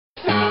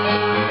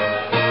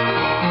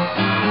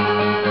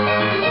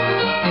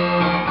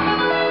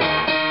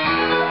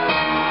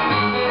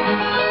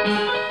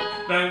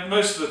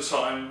most of the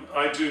time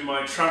I do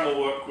my trammel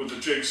work with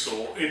the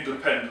jigsaw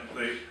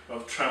independently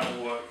of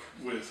trammel work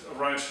with a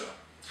router.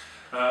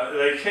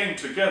 They came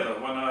together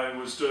when I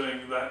was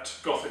doing that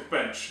Gothic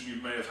bench, and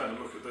you may have had a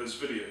look at those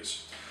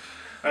videos.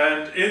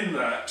 And in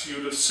that you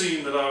would have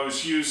seen that I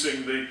was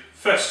using the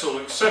Festal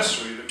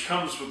accessory that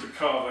comes with the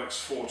Kapex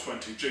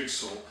 420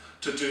 jigsaw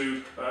to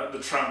do the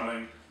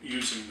trammeling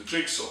using the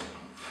jigsaw.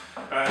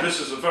 And this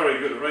is a very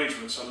good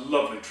arrangement, it's a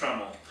lovely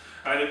trammel.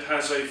 And it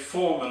has a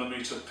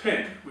 4mm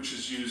pin which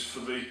is used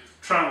for the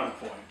trammel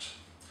point.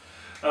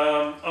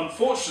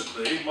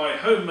 Unfortunately, my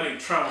homemade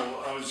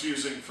trammel I was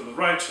using for the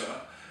router,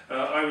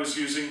 I was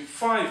using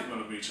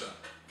 5mm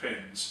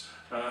pins,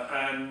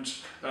 and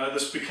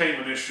this became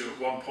an issue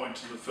at one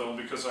point in the film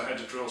because I had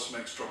to drill some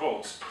extra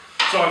holes.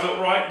 So I thought,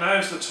 right,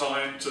 now's the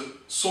time to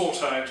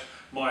sort out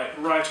my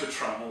router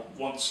trammel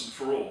once and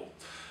for all.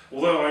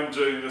 Although I'm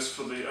doing this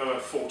for the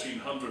OF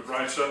 1400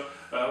 router,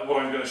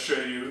 what I'm going to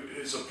show you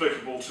is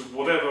applicable to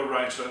whatever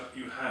router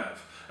you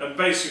have. And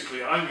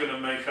basically I'm going to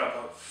make up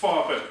a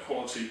far better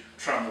quality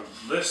trammel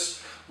than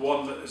this,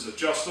 one that is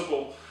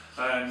adjustable,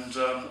 and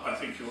I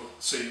think you'll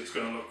see it's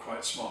going to look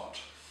quite smart.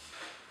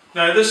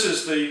 Now this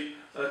is the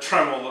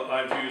trammel that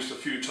I've used a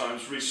few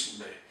times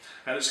recently,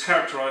 and it's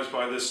characterised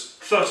by this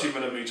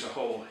 30mm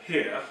hole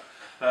here,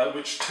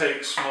 which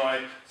takes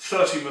my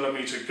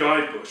 30mm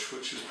guide bush,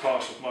 which is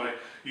part of my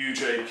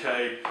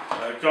UJK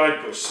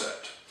guide bush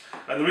set.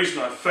 And the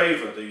reason I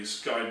favour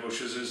these guide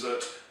bushes is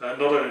that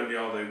not only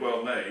are they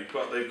well made,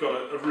 but they've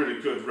got a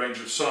really good range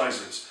of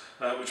sizes,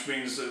 which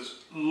means there's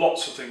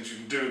lots of things you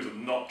can do with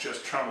them, not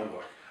just trammel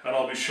work. And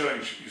I'll be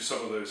showing you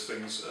some of those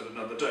things at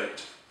another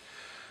date.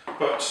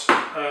 But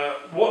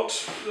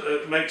what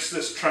makes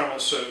this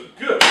trammel so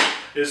good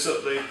is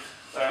that the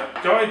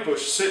guide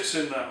bush sits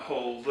in that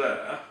hole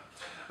there.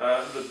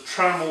 The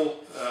trammel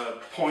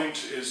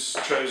point is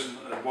chosen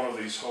at one of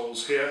these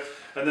holes here,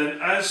 and then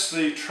as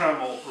the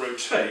trammel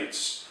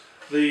rotates,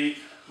 the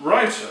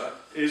router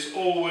is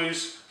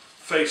always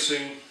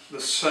facing the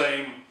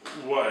same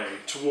way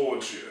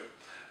towards you,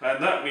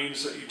 and that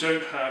means that you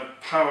don't have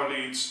power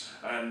leads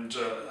and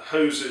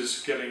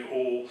hoses getting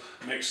all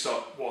mixed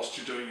up whilst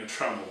you're doing your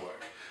trammel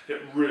work.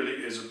 It really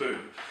is a boon.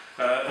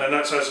 And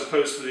that's as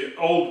opposed to the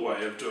old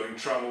way of doing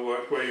trammel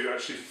work where you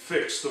actually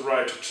fix the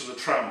router to the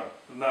trammel,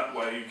 and that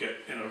way you get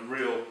in a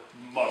real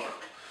muddle.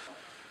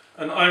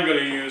 And I'm going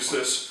to use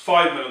this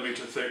 5mm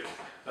thick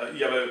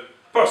yellow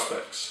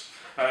Perspex,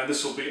 and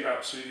this will be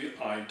absolutely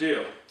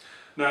ideal.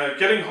 Now,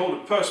 getting hold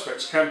of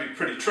Perspex can be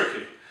pretty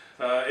tricky.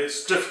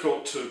 It's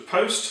difficult to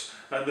post,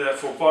 and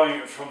therefore buying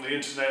it from the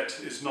internet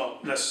is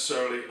not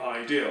necessarily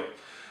ideal.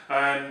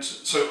 And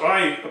so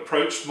I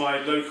approached my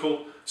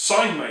local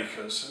sign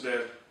makers.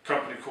 They're a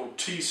company called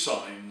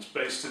T-Signs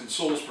based in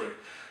Salisbury,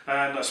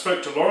 and I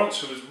spoke to Lawrence,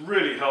 who was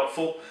really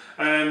helpful.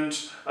 And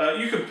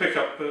you can pick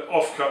up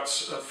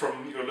offcuts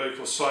from your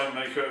local sign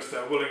maker if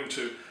they're willing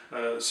to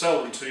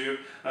sell them to you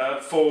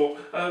for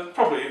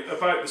probably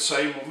about the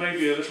same or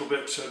maybe a little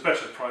bit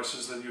better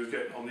prices than you would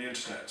get on the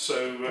internet.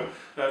 So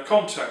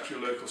contact your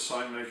local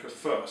sign maker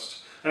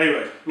first.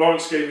 Anyway,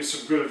 Lawrence gave me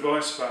some good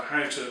advice about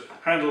how to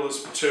handle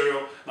this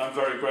material, and I'm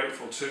very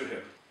grateful to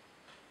him.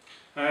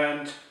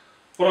 And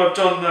what I've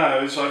done now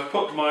is I've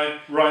put my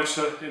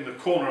router in the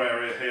corner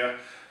area here,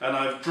 and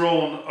I've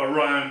drawn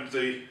around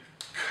the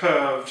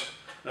curved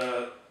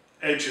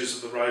edges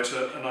of the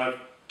router, and I've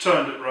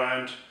turned it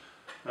round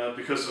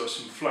because there are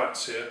some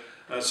flats here,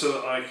 so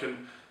that I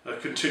can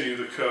continue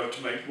the curve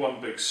to make one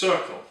big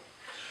circle.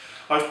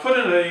 I've put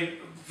in a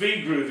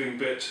V-grooving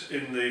bit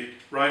in the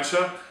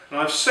router, and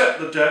I've set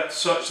the depth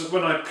such that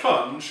when I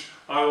plunge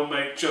I will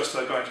make just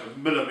about a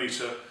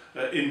millimetre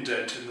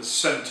indent in the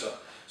centre.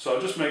 So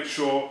I'll just make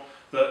sure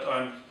that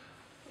I'm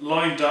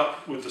lined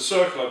up with the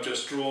circle I've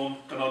just drawn,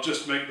 and I'll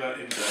just make that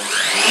indent.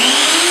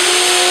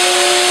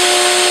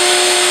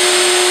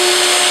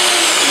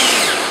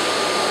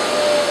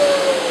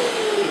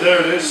 There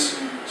it is.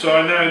 So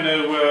I now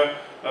know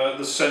where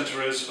the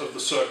centre is of the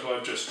circle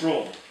I've just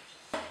drawn.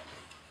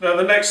 Now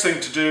the next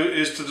thing to do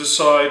is to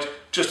decide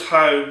just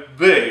how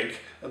big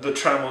the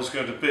trammel is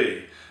going to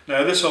be.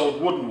 Now this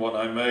old wooden one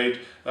I made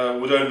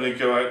would only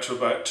go out to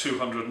about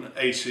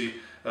 280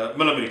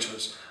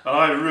 millimetres, and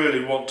I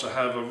really want to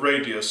have a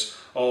radius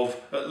of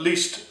at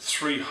least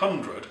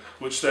 300,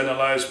 which then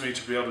allows me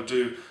to be able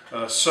to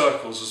do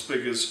circles as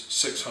big as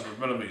 600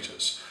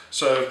 millimetres.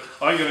 So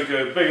I'm going to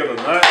go bigger than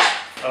that,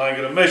 and I'm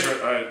going to measure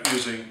it out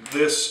using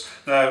this.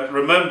 Now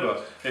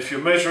remember, if you're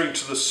measuring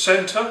to the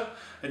centre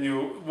and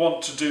you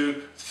want to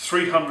do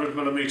 300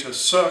 millimetre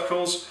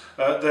circles,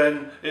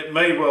 then it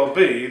may well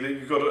be that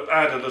you've got to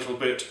add a little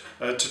bit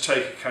to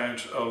take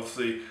account of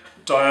the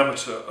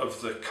diameter of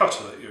the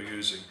cutter that you're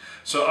using.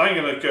 So I'm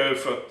going to go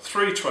for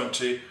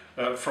 320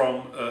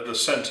 from the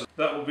centre.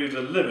 That will be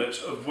the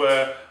limit of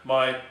where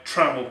my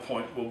trammel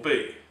point will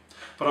be.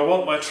 But I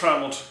want my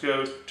trammel to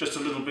go just a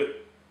little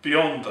bit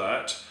beyond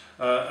that,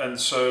 and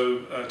so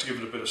to give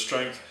it a bit of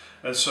strength,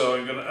 and so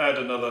I'm going to add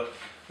another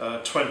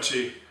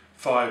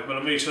 25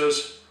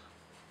 millimetres.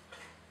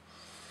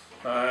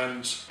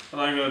 and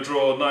I'm going to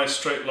draw a nice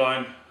straight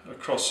line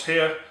across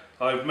here.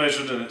 I've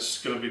measured and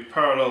it's going to be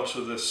parallel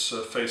to this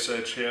face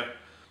edge here.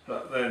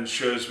 That then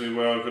shows me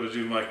where I've got to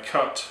do my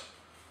cut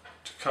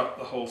to cut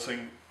the whole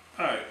thing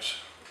out.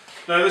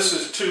 Now this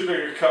is too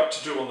big a cut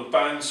to do on the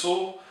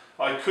bandsaw.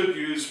 I could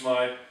use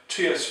my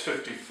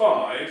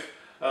TS55,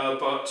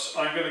 but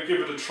I'm going to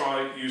give it a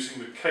try using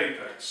the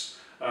Kapex,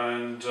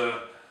 and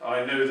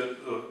I know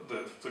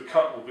that the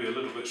cut will be a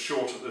little bit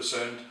short at this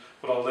end,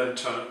 but I'll then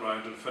turn it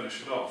around and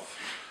finish it off.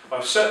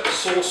 I've set the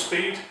saw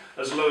speed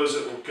as low as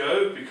it will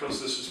go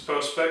because this is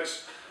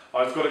Perspex.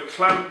 I've got it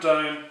clamped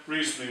down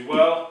reasonably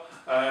well,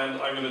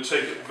 and I'm going to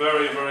take it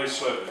very, very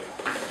slowly.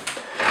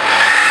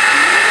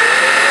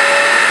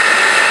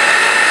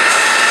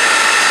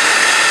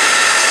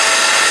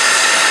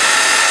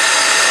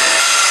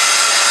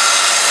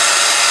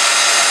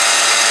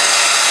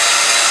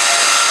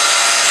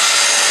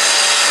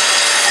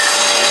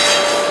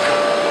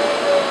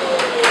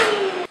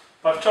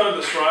 I've turned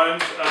this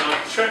round and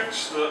I've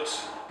checked that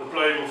the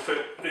blade will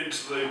fit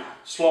into the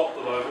slot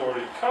that I've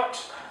already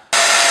cut.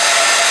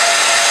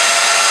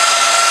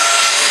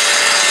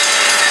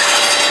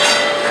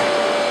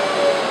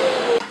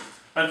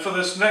 And for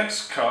this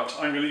next cut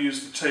I'm going to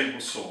use the table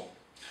saw.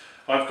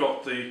 I've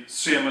got the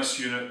CMS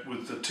unit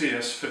with the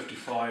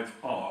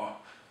TS55R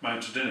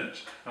mounted in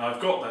it, and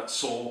I've got that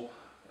saw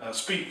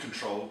speed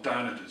control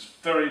down at its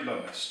very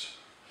lowest.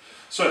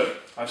 So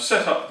I've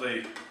set up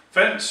the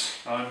fence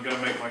and I'm going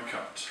to make my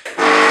cut.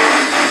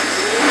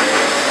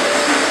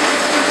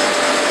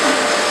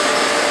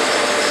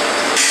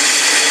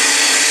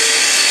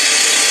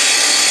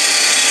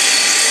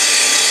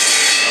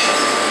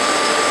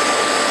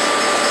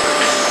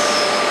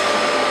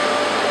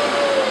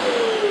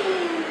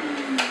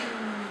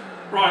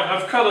 Right,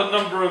 I've cut a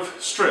number of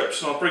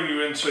strips and I'll bring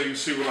you in so you can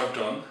see what I've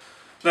done.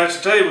 Now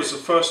today was the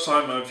first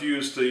time I've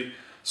used the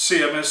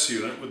CMS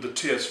unit with the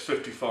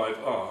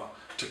TS55R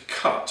to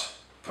cut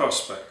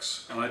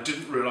Perspex, and I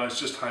didn't realise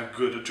just how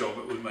good a job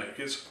it would make.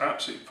 It's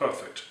absolutely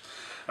perfect,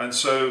 and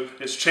so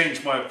it's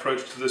changed my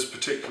approach to this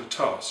particular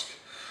task.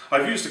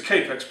 I've used the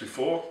Kapex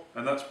before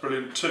and that's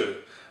brilliant too,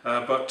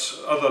 but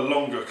other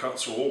longer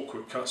cuts or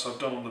awkward cuts I've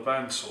done on the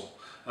bandsaw,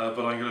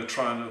 but I'm going to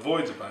try and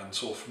avoid the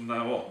bandsaw from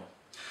now on.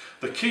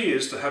 The key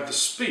is to have the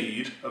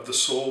speed of the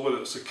saw, whether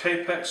it's the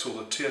Kapex or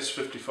the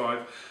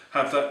TS55,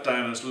 have that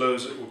down as low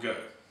as it will go.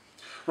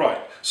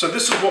 Right, so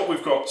this is what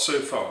we've got so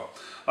far.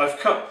 I've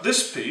cut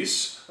this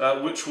piece,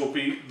 which will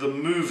be the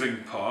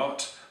moving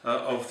part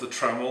of the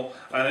trammel,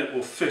 and it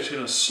will fit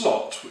in a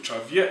slot, which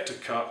I've yet to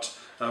cut,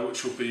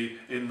 which will be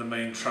in the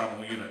main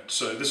trammel unit.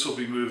 So this will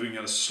be moving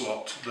in a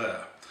slot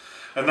there.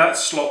 And that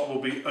slot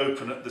will be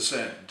open at this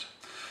end.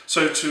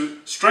 So to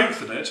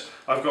strengthen it,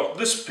 I've got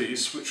this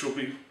piece, which will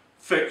be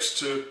fixed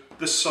to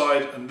this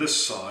side and this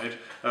side,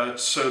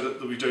 so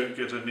that we don't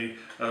get any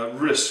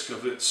risk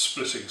of it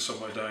splitting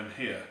somewhere down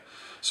here.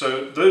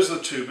 So those are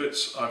the two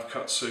bits I've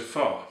cut so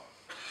far.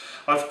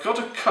 I've got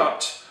to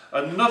cut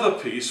another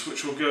piece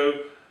which will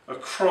go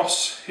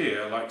across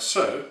here like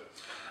so,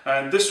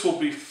 and this will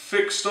be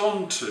fixed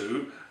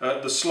onto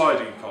the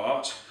sliding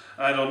part,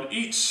 and on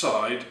each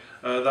side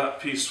that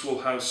piece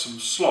will have some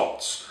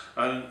slots,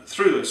 and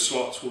through those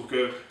slots will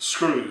go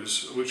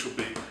screws which will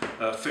be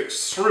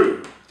fixed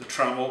through the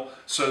trammel,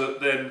 so that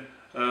then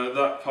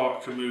that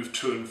part can move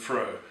to and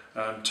fro,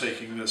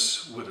 taking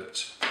this with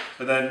it.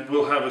 And then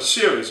we'll have a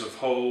series of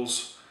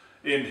holes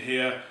in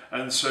here,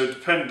 and so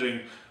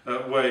depending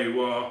where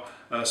you are,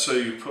 so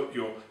you put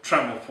your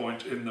trammel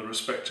point in the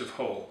respective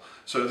hole.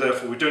 So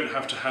therefore we don't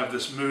have to have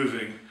this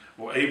moving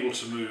or able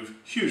to move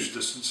huge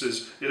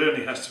distances. It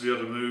only has to be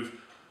able to move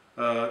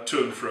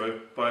to and fro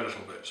by a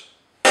little bit.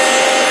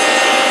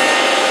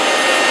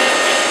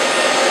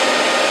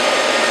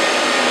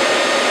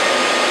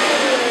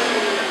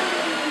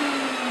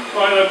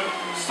 Right,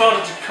 I've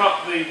started to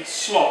cut the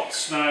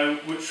slots now,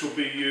 which will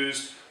be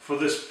used for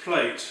this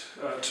plate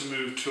to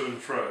move to and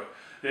fro.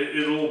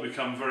 It'll all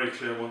become very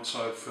clear once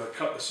I've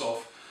cut this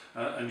off,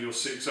 and you'll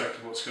see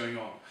exactly what's going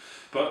on.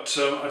 But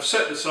I've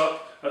set this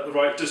up at the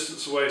right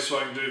distance away so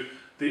I can do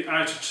the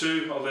outer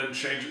two. I'll then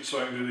change it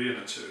so I can do the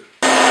inner two.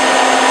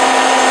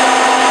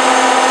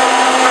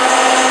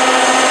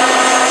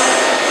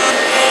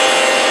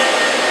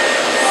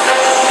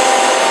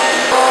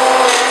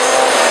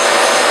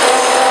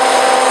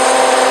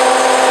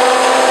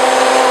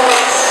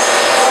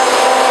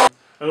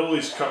 And all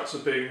these cuts are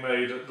being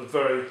made at the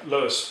very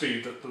lowest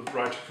speed that the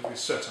writer can be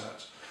set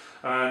at.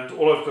 And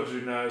all I've got to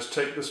do now is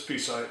take this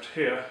piece out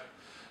here,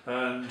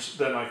 and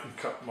then I can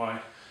cut my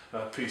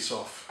piece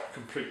off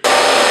completely.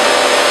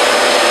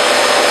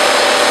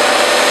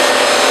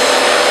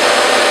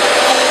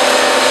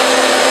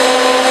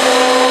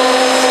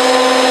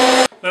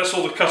 That's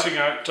all the cutting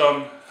out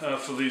done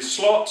for these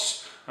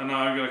slots, and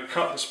now I'm going to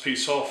cut this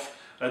piece off,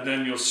 and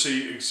then you'll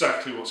see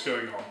exactly what's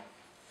going on.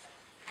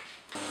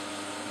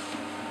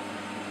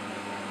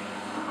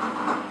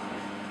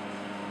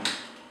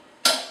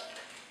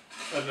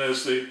 And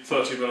there's the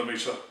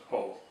 30mm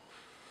hole.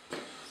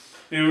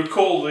 You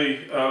recall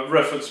the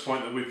reference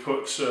point that we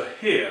put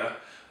here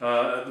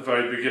at the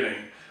very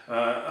beginning.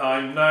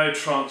 I'm now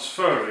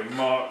transferring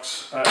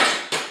marks at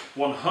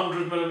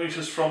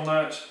 100mm from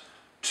that,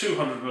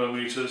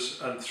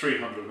 200mm and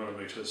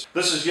 300mm.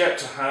 This is yet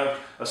to have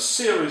a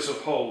series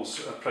of holes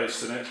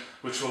placed in it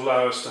which will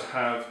allow us to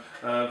have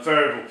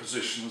variable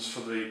positions for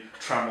the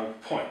trammel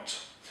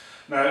point.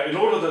 Now, in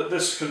order that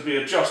this can be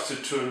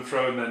adjusted to and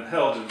fro and then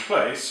held in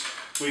place,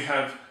 we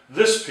have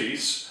this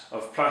piece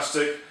of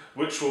plastic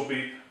which will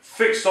be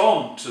fixed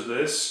on to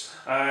this,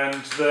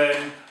 and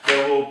then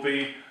there will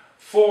be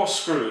 4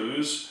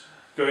 screws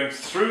going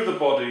through the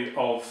body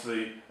of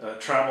the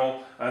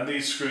trammel, and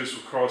these screws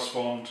will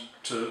correspond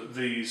to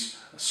these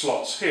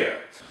slots here.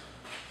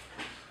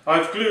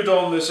 I've glued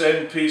on this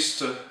end piece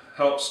to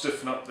help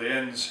stiffen up the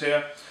ends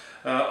here.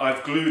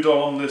 I've glued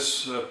on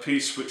this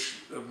piece which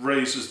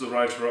raises the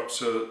rider up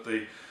so that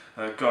the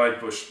guide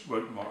bush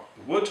won't mark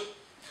the wood.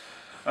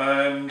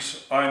 And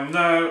I'm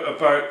now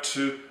about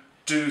to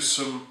do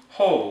some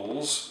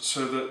holes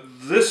so that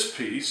this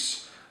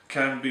piece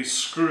can be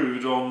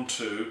screwed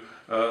onto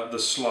the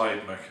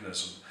slide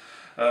mechanism.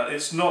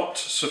 It's not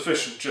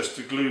sufficient just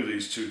to glue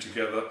these two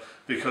together,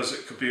 because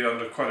it could be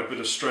under quite a bit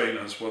of strain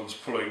as one's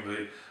pulling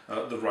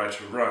the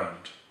rider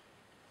around.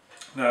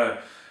 Now,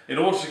 in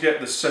order to get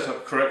this set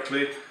up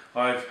correctly,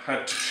 I've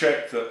had to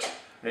check that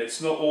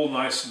it's not all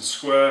nice and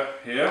square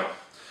here,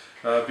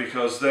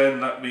 because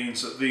then that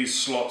means that these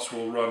slots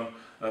will run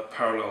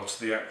parallel to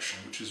the action,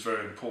 which is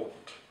very important.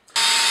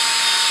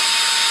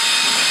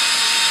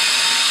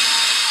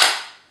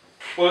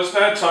 Well, it's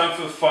now time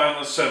for the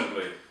final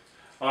assembly.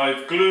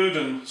 I've glued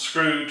and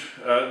screwed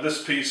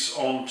this piece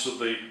onto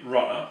the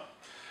runner,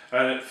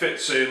 and it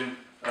fits in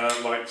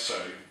like so.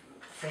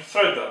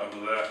 Thread that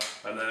under there,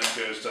 and then it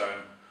goes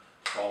down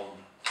on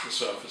the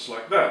surface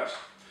like that.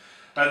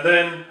 And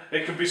then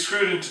it can be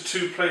screwed into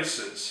 2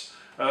 places,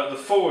 the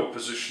forward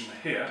position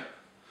here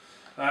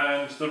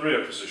and the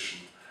rear position.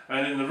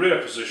 And in the rear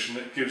position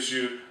it gives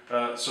you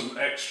some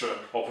extra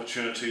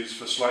opportunities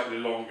for slightly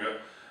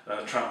longer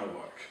trammel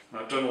work. Now,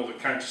 I've done all the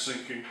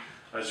countersinking,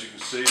 as you can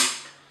see,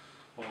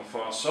 on the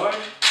far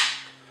side,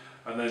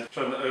 and then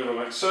turn it over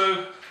like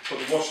so, put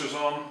the washers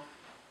on,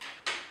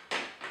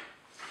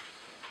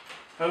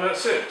 and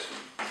that's it.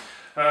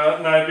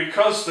 Now,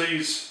 because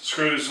these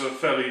screws are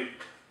fairly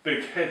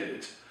big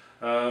headed,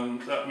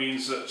 that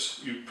means that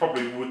you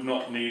probably would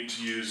not need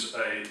to use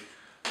a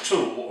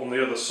tool on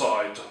the other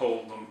side to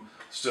hold them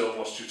still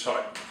whilst you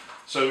tighten.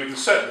 So we can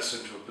set this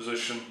into a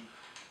position,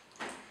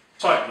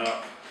 tighten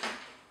up,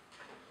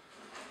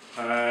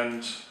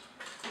 and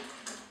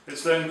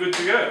it's then good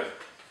to go.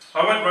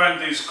 I went round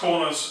these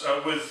corners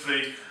with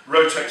the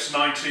Rotex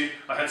 90.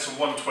 I had some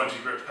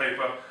 120 grit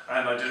paper,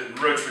 and I did it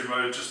in rotary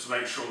mode just to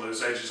make sure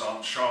those edges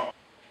aren't sharp.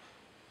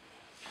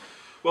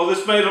 Well,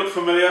 this may look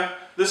familiar.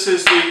 This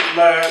is the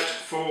layout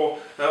for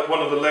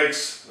one of the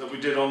legs that we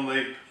did on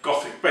the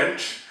Gothic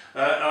bench.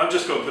 And I've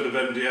just got a bit of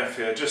MDF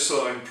here, just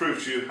so I can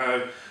prove to you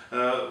how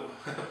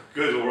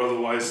good or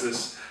otherwise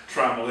this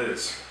trammel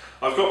is.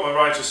 I've got my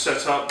rider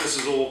set up. This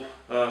is all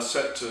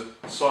set to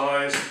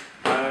size,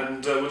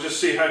 and we'll just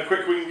see how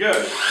quick we can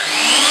go.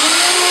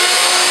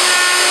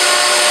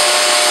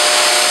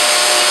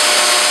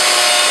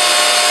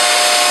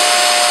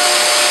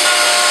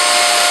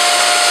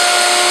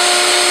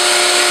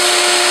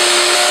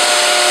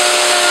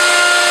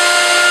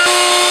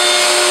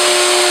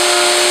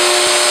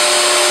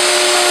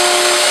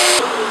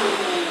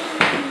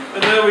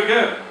 And there we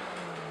go.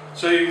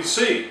 So you can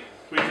see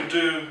we can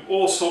do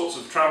all sorts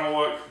of trammel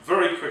work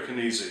very quick and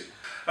easy.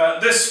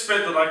 This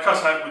bit that I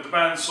cut out with the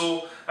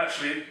bandsaw,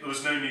 actually there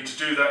was no need to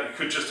do that. You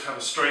could just have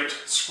a straight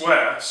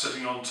square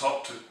sitting on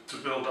top to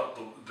build up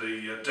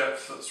the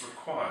depth that's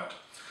required.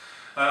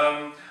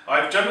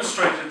 I've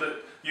demonstrated that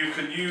you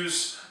can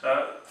use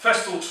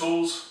Festool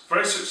tools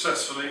very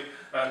successfully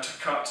to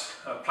cut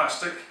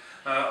plastic.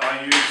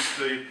 I used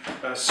the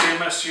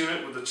CMS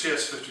unit with the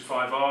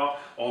TS55R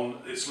on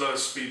its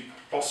lowest speed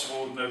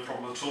possible with no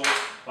problem at all.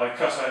 I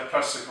cut out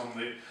plastic on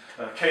the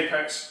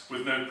Kapex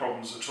with no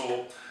problems at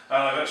all.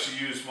 And I've actually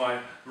used my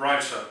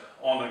rider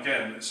on,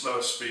 again, its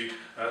lowest speed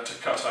to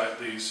cut out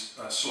these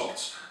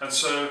slots. And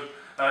so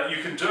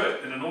you can do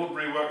it in an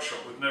ordinary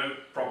workshop with no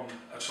problem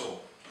at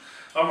all.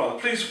 I'm rather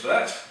pleased with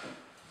that.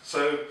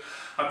 So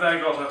I've now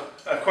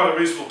got quite a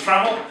reasonable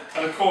trammel,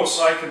 and of course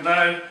I can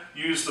now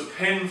use the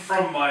pin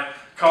from my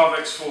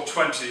Kapex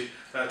 420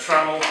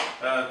 trammel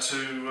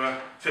to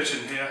fit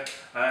in here,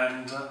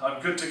 and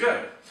I'm good to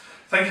go.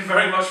 Thank you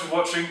very much for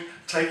watching.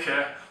 Take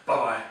care.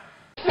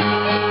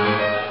 Bye-bye.